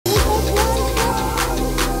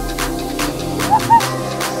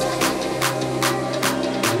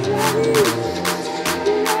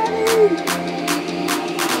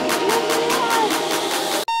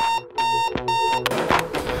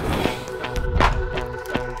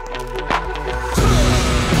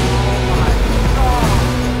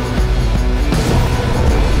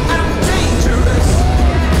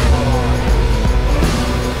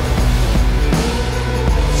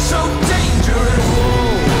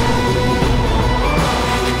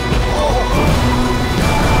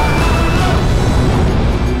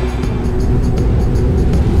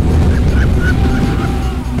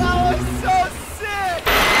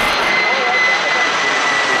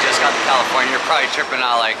are probably tripping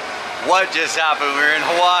out like, what just happened? We were in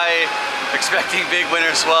Hawaii expecting big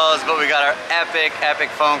winter swells, but we got our epic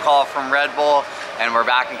phone call from Red Bull, and we're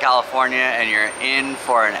back in California, and you're in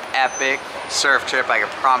for an epic surf trip. I can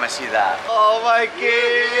promise you that. Oh my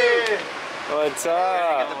kid! What's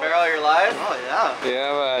up? Get the barrel of your life? Oh yeah.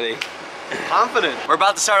 Yeah, buddy. Confident. We're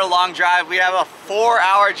about to start a long drive. We have a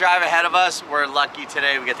 4-hour drive ahead of us. We're lucky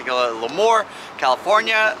today. We get to go to Lemoore,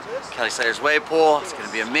 California, Kelly Slaters wave pool. It's gonna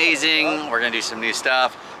be amazing. We're gonna do some new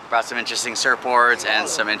stuff. Brought some interesting surfboards and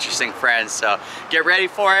some interesting friends. So get ready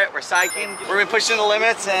for it. We're psyching. We're gonna be pushing the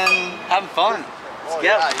limits and having fun. Let's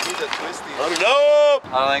get it. You need the twisties. Let me know.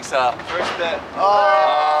 I don't think so. First bit.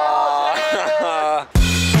 Oh.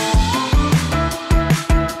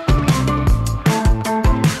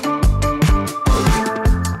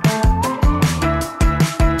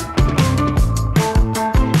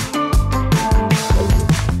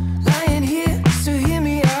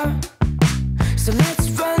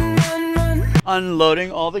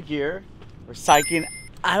 Unloading all the gear. We're psyching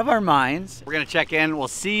out of our minds. We're gonna check in. We'll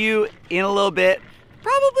see you in a little bit,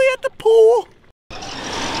 probably at the pool.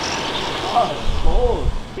 Oh, cold.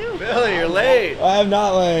 Billy, you're late. I'm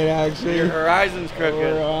not late, actually. Your horizon's crooked.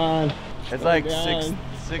 We're on. It's like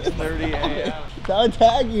 6:30 a.m. How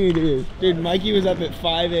tagging you, dude? Dude, Mikey was up at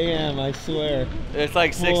 5 a.m., I swear. It's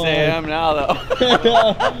like 6 a.m. now, though.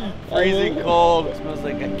 Freezing cold. It smells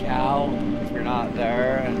like a cow. If you're not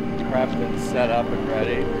there and prepped and set up and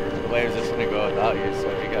ready, the wave's just gonna go without you. So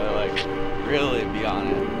you gotta like really be on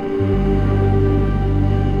it.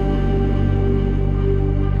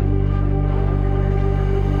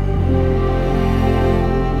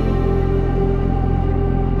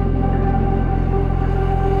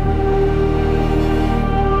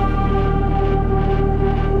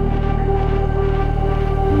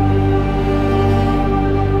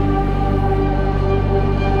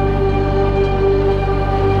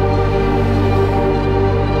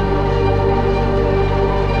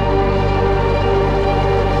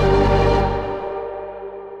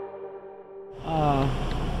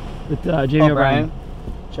 With Jamie O'Brien.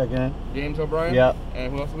 Checking in. James O'Brien? Yep.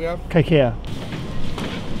 And who else do we have? Kaikea.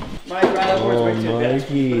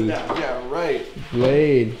 Mikey. Yeah, right.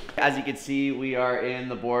 Blade. As you can see, we are in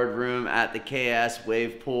the boardroom at the KS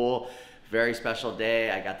Wave Pool. Very special day.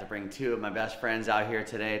 I got to bring 2 of my best friends out here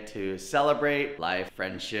today to celebrate life,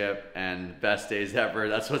 friendship, and best days ever.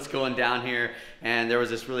 That's what's going down here. And there was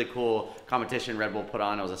this really cool competition Red Bull put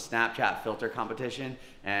on. It was a Snapchat filter competition,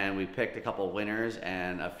 and we picked a couple winners,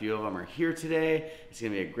 and a few of them are here today. It's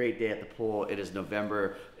gonna be a great day at the pool. It is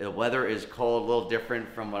November. The weather is cold, a little different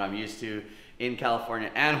from what I'm used to in California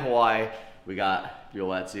and Hawaii. We got fuel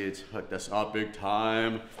wetsuits, hooked us up big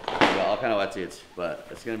time. We got all kind of wetsuits, but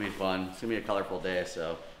it's gonna be fun. It's gonna be a colorful day,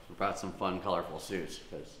 so we brought some fun, colorful suits.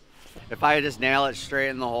 Because if I just nail it straight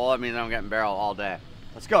in the hole, I mean I'm getting barrel all day.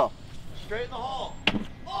 Let's go. Straight in the hole.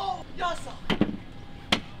 Oh, yassa.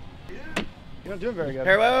 You're not doing very good.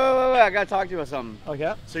 Here, wait, I gotta talk to you about something.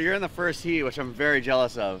 Okay. So you're in the first heat, which I'm very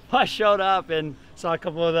jealous of. I showed up and saw a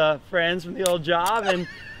couple of the friends from the old job and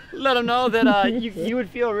let them know that you would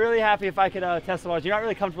feel really happy if I could test the waters. You're not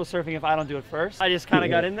really comfortable surfing if I don't do it first. I just kind of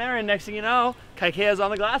got in there, and next thing you know, Kaikea's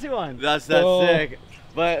on the glassy one. That's sick.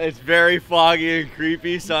 But it's very foggy and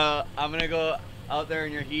creepy, so I'm gonna go out there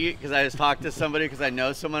in your heat because I just talked to somebody because I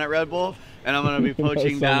know someone at Red Bull, and I'm gonna be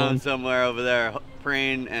poaching down somewhere over there,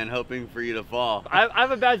 praying and hoping for you to fall. I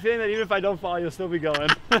have a bad feeling that even if I don't fall, you'll still be going.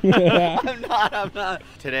 I'm not.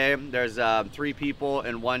 Today, there's 3 people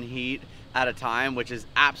in one heat at a time, which is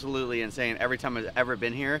absolutely insane. Every time I've ever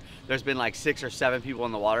been here, there's been like 6 or 7 people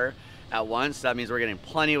in the water at once. That means we're getting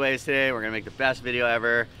plenty of waves today. We're gonna make the best video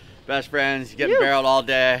ever. Best friends, getting barreled all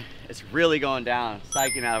day. It's really going down,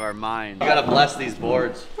 psyching out of our minds. You gotta bless these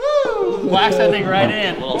boards. Woo! Wax that thing right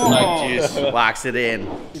in. A little psych juice, wax it in.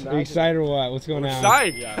 Are you excited or what? What's going on?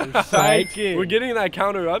 Psych. Yeah, we're psyching. We're getting that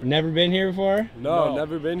counter up. Never been here before? No,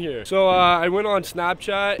 never been here. So I went on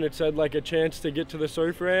Snapchat and it said like a chance to get to the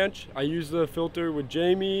surf ranch. I used the filter with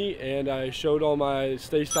Jamie and I showed all my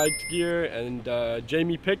Stay Psyched gear, and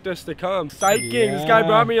Jamie picked us to come. Psyching. Yeah. This guy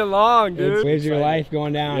brought me along, dude. Where's your life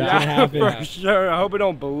going down? Yeah, it's gonna happen. for sure. I hope it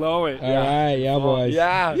don't blow it. All right, yeah, boys.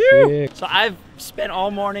 Yeah. So I've spent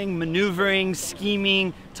all morning maneuvering,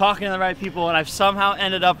 scheming, talking to the right people, and I've somehow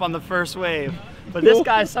ended up on the first wave. But this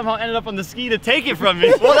guy somehow ended up on the ski to take it from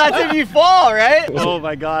me. Well, that's if you fall, right? Oh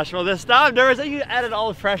my gosh. Well, this time there was you added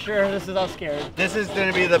all the pressure. This is all scared. This is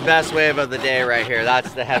gonna be the best wave of the day right here.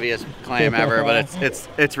 That's the heaviest claim ever, but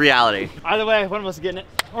it's reality. Either way, one of us is getting it.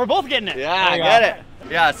 We're both getting it. Yeah, I get it.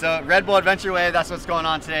 Yeah, so Red Bull Adventure Wave, that's what's going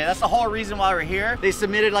on today. That's the whole reason why we're here. They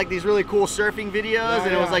submitted like these really cool surfing videos,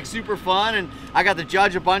 and it was like super fun, and I got to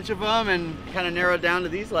judge a bunch of them and kind of narrow it down to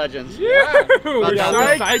these legends. Yeah. Get it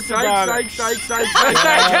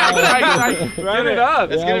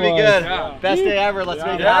up. It's gonna be good. Yeah. Best day ever. Let's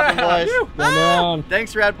make it happen, boys.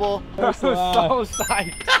 Thanks, Red Bull. So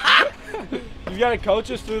psyched. You gotta coach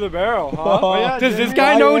us through the barrel, huh? Does this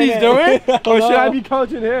guy know what he's doing? Or should I be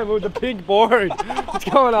coaching him with the pink board? What's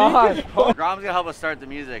going on? Grom's gonna help us start the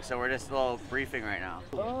music, so we're just a little briefing right now.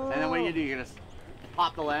 And then what do? You're gonna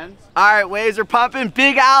pop the lens? All right, waves are pumping.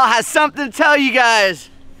 Big Al has something to tell you guys.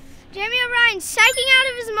 Jamie O'Brien's psyching out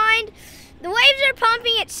of his mind. The waves are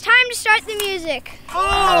pumping. It's time to start the music.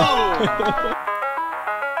 Oh!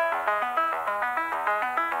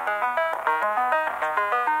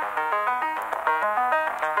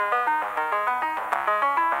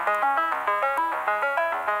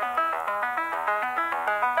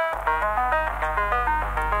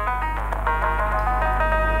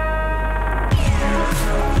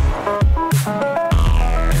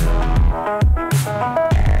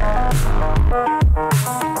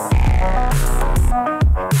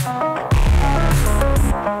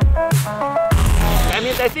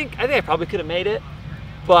 I think I probably could have made it,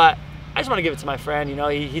 but I just want to give it to my friend. You know,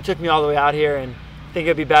 he took me all the way out here, and I think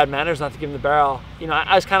it'd be bad manners not to give him the barrel. You know,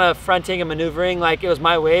 I was kind of fronting and maneuvering like it was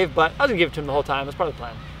my wave, but I was gonna give it to him the whole time. It was part of the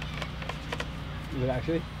plan. Is it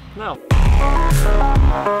actually? No.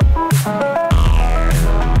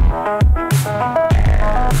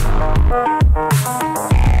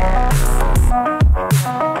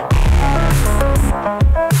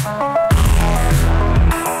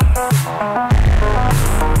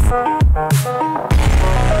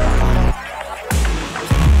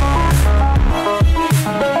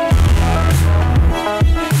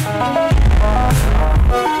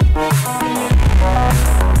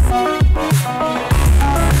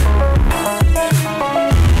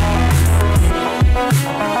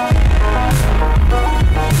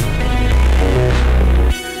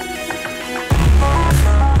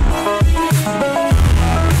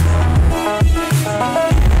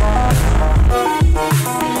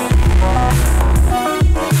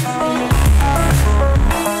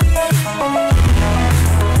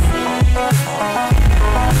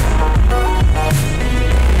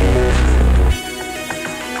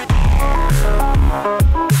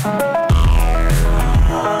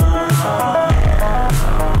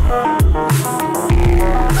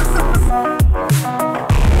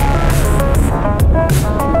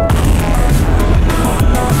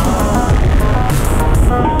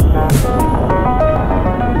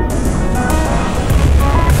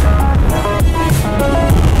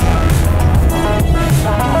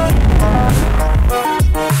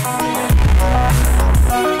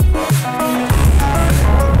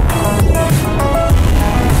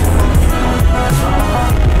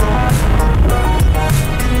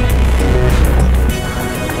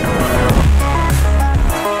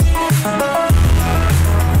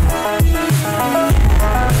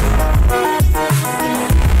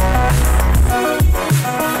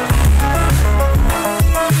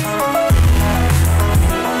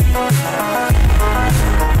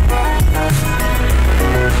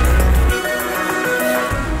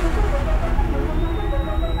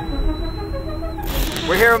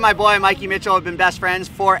 We're here with my boy Mikey Mitchell. We've been best friends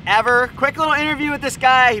forever. Quick little interview with this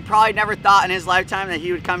guy. He probably never thought in his lifetime that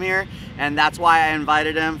he would come here, and that's why I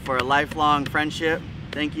invited him for a lifelong friendship.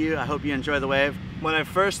 Thank you. I hope you enjoy the wave. When I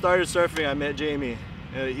first started surfing, I met Jamie.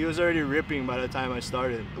 He was already ripping by the time I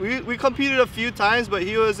started. We competed a few times, but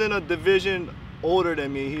he was in a division older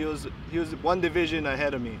than me. He was one division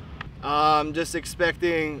ahead of me. I'm just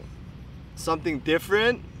expecting something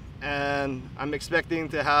different, and I'm expecting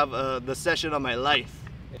to have the session of my life.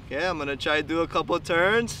 Okay, I'm gonna try to do a couple of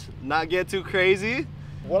turns, not get too crazy.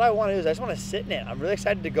 What I want to do is I just want to sit in it. I'm really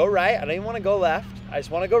excited to go right. I don't even want to go left. I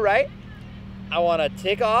just want to go right. I want to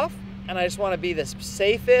take off, and I just want to be the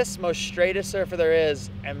safest, most straightest surfer there is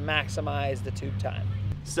and maximize the tube time.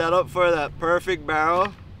 Set up for that perfect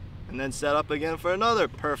barrel, and then set up again for another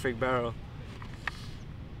perfect barrel.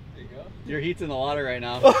 There you go. Your heat's in the water right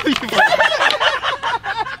now.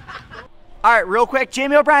 All right, real quick,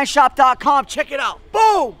 JamieO'BrienShop.com, check it out.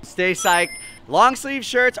 Boom! Stay psyched. Long sleeve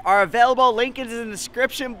shirts are available. Link is in the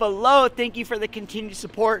description below. Thank you for the continued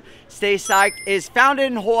support. Stay Psyched is founded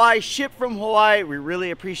in Hawaii, shipped from Hawaii. We really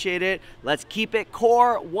appreciate it. Let's keep it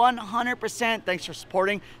core 100%. Thanks for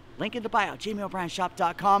supporting. Link in the bio,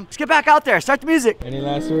 JamieO'BrienShop.com. Let's get back out there. Start the music. Any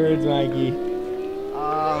last words, Mikey?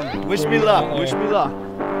 Wish me luck. Wish me luck.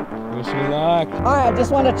 Wish me luck. All right, I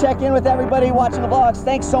just wanted to check in with everybody watching the vlogs.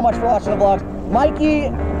 Thanks so much for watching the vlogs. Mikey,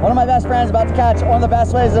 one of my best friends, about to catch one of the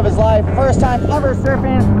best waves of his life. First time ever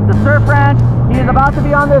surfing the surf ranch. He is about to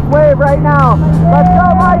be on this wave right now. Let's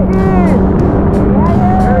go, Mikey!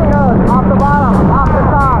 Here he goes, off the bottom, off the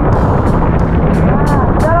top.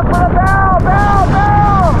 Set up for the barrel, barrel,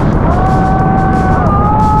 barrel!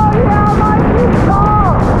 Oh, yeah, Mikey,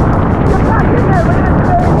 stop! Get back in there, look at his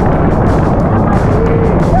face!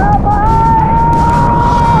 Yeah, Mikey!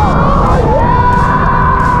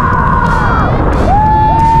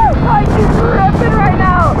 Mikey's ripping right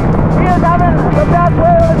now. He is having the best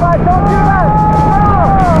wave of his life. Don't do that.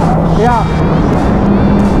 No. Yeah.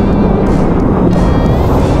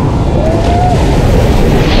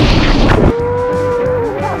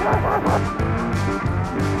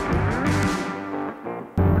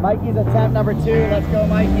 Mikey's attempt number 2. Let's go,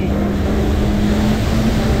 Mikey.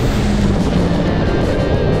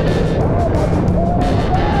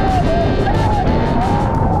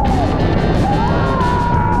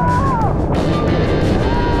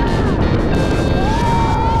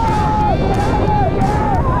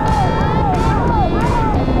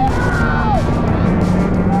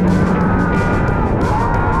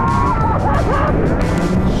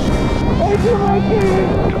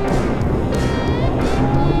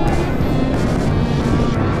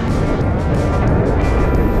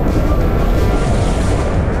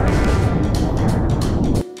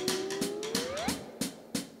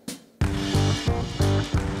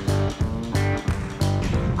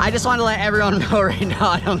 I just wanted to let everyone know right now,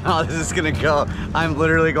 I don't know how this is gonna go. I'm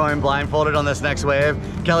literally going blindfolded on this next wave.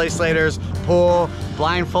 Kelly Slaters, pool,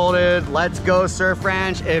 blindfolded, let's go surf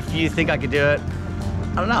ranch. If you think I could do it,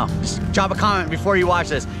 I don't know. Just drop a comment before you watch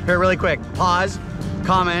this. Here, really quick, pause,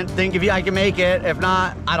 comment, think if I can make it. If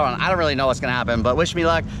not, I don't really know what's gonna happen, but wish me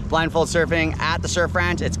luck. Blindfold surfing at the surf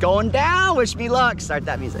ranch. It's going down, wish me luck. Start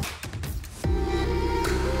that music.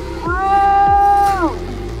 Oh!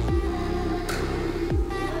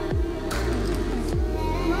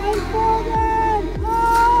 Blindfolded! Oh!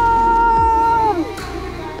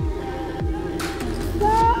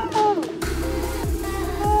 No!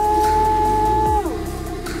 Oh!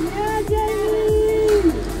 Yeah,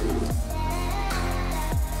 Jamie!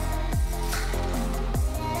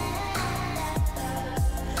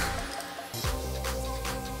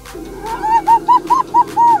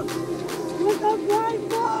 With a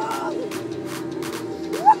blindfold!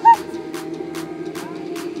 What?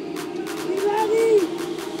 Be ready!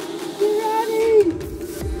 Be ready!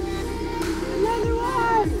 Another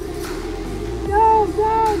one! Go,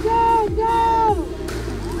 go, go, go!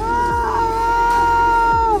 Oh!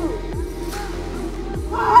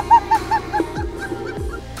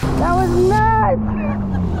 That was nuts!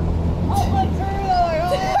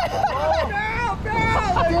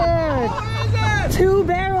 Dude, 2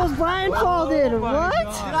 barrels blindfolded. What?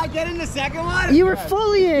 Did I get in the second one? You were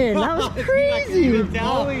fully in. That was crazy.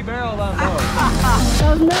 Fully barreled on both. That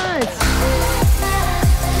was nuts.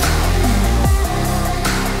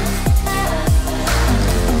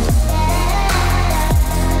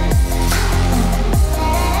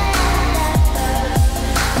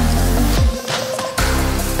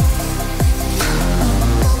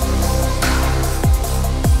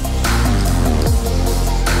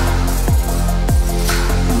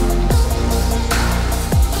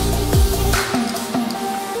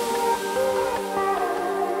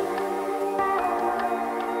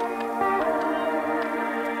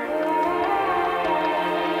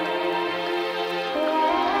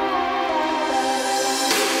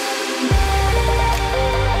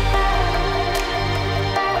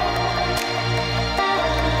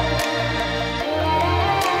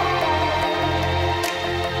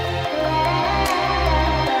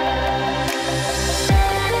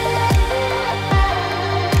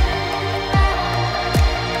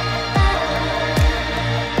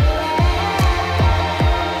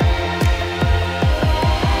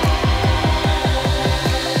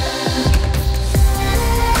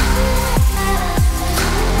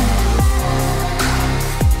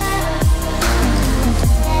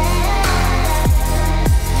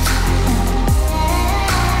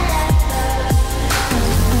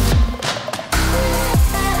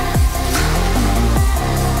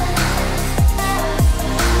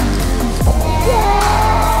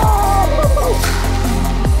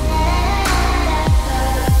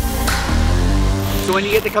 So when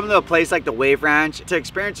you get to come to a place like the Wave Ranch, to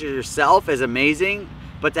experience it yourself is amazing,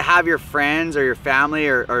 but to have your friends or your family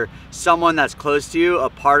or someone that's close to you a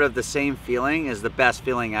part of the same feeling is the best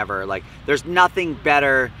feeling ever. Like, there's nothing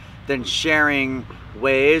better than sharing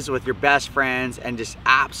waves with your best friends and just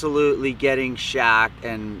absolutely getting shacked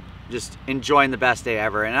and just enjoying the best day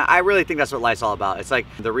ever. And I really think that's what life's all about. It's like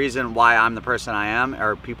the reason why I'm the person I am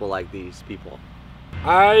are people like these people.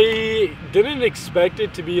 I didn't expect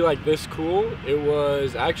it to be like this cool. It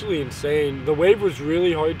was actually insane. The wave was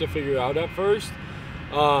really hard to figure out at first.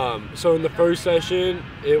 So in the first session,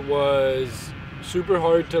 it was super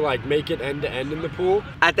hard to like make it end to end in the pool.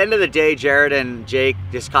 At the end of the day, Jared and Jake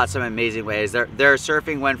just caught some amazing waves. Their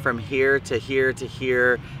surfing went from here to here to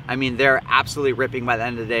here. I mean, they're absolutely ripping by the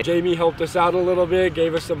end of the day. Jamie helped us out a little bit,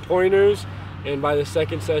 gave us some pointers, and by the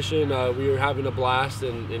second session, we were having a blast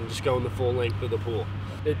and just going the full length of the pool.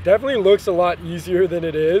 It definitely looks a lot easier than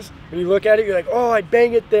it is. When you look at it, you're like, oh, I'd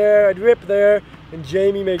bang it there, I'd rip there, and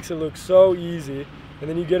Jamie makes it look so easy. And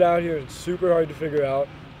then you get out here, it's super hard to figure out.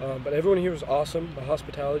 But everyone here was awesome. The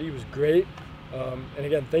hospitality was great. And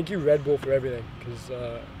again, thank you Red Bull for everything, because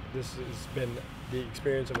this has been the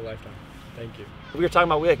experience of a lifetime. Thank you. We were talking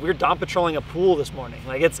about, we were dawn patrolling a pool this morning.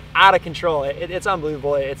 Like, it's out of control. It's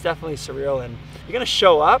unbelievable. It's definitely surreal. And you're gonna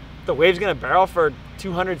show up, the wave's gonna barrel for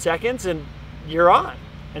 200 seconds, and you're on.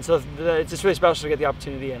 And so it's just really special to get the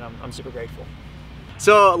opportunity, and I'm super grateful.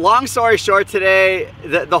 So long story short today,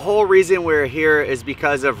 the whole reason we're here is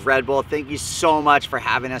because of Red Bull. Thank you so much for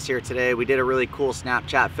having us here today. We did a really cool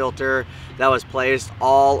Snapchat filter that was placed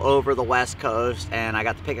all over the West Coast, and I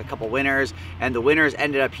got to pick a couple winners, and the winners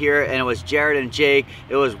ended up here, and it was Jared and Jake.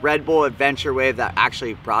 It was Red Bull Adventure Wave that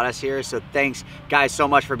actually brought us here. So thanks guys so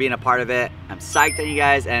much for being a part of it. I'm psyched on you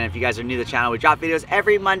guys, and if you guys are new to the channel, we drop videos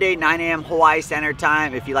every Monday, 9 a.m. Hawaii Standard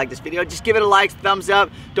Time. If you like this video, just give it a like, thumbs up.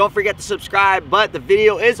 Don't forget to subscribe, but the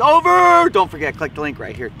video is over. Don't forget, click the link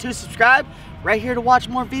right here to subscribe, right here to watch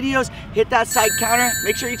more videos. Hit that side counter.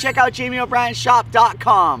 Make sure you check out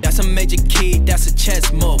JamieO'BrienShop.com. That's a major key, that's a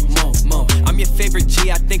chess move. I'm your favorite G,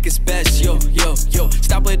 I think it's best. Yo.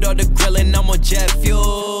 Stop with all the grilling, I'm on jet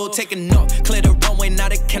fuel. Taking off, clear the runway, now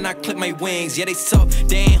they cannot clip my wings. Yeah, they suck,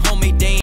 they ain't homie, they ain't